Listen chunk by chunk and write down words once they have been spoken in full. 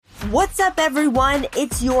What's up, everyone?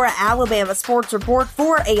 It's your Alabama Sports Report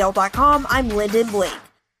for AL.com. I'm Lyndon Blake.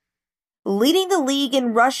 Leading the league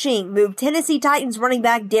in rushing moved Tennessee Titans running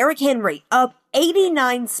back Derrick Henry up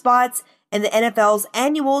 89 spots in the NFL's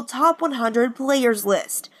annual Top 100 Players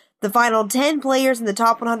list. The final 10 players in the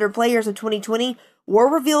Top 100 Players of 2020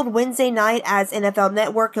 were revealed Wednesday night as NFL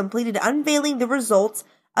Network completed unveiling the results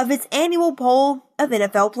of its annual poll of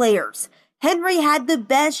NFL players. Henry had the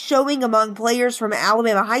best showing among players from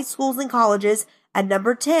Alabama high schools and colleges at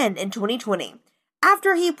number 10 in 2020,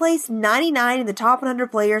 after he placed 99 in the top 100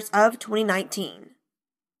 players of 2019.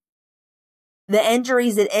 The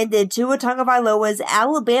injuries that ended Tua Tagovailoa's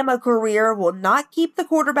Alabama career will not keep the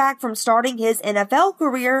quarterback from starting his NFL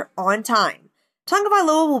career on time.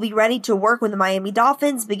 Tagovailoa will be ready to work when the Miami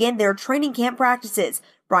Dolphins begin their training camp practices,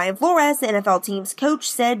 Brian Flores, the NFL team's coach,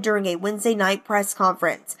 said during a Wednesday night press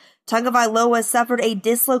conference. Tagovailoa suffered a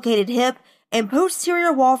dislocated hip and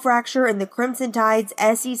posterior wall fracture in the Crimson Tide's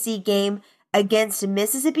SEC game against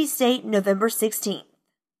Mississippi State November 16th.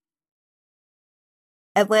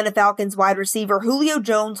 Atlanta Falcons wide receiver Julio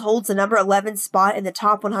Jones holds the number 11 spot in the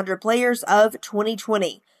top 100 players of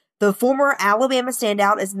 2020. The former Alabama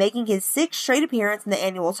standout is making his 6th straight appearance in the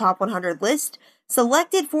annual top 100 list,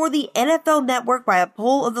 selected for the NFL Network by a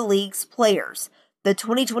poll of the league's players. The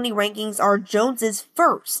 2020 rankings are Jones's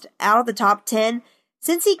first out of the top 10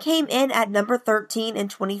 since he came in at number 13 in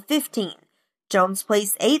 2015. Jones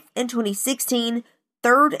placed 8th in 2016,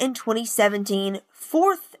 3rd in 2017,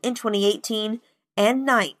 4th in 2018, and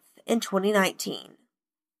 9th in 2019.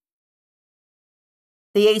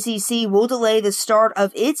 The ACC will delay the start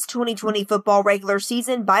of its 2020 football regular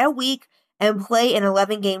season by a week and play an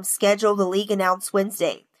 11-game schedule, the league announced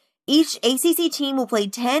Wednesday. Each ACC team will play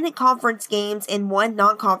 10 conference games and 1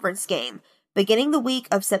 non-conference game, beginning the week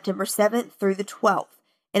of September 7th through the 12th.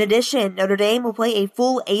 In addition, Notre Dame will play a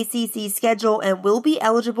full ACC schedule and will be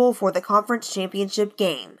eligible for the conference championship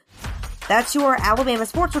game. That's your Alabama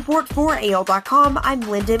Sports Report for AL.com. I'm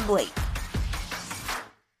Lyndon Blake.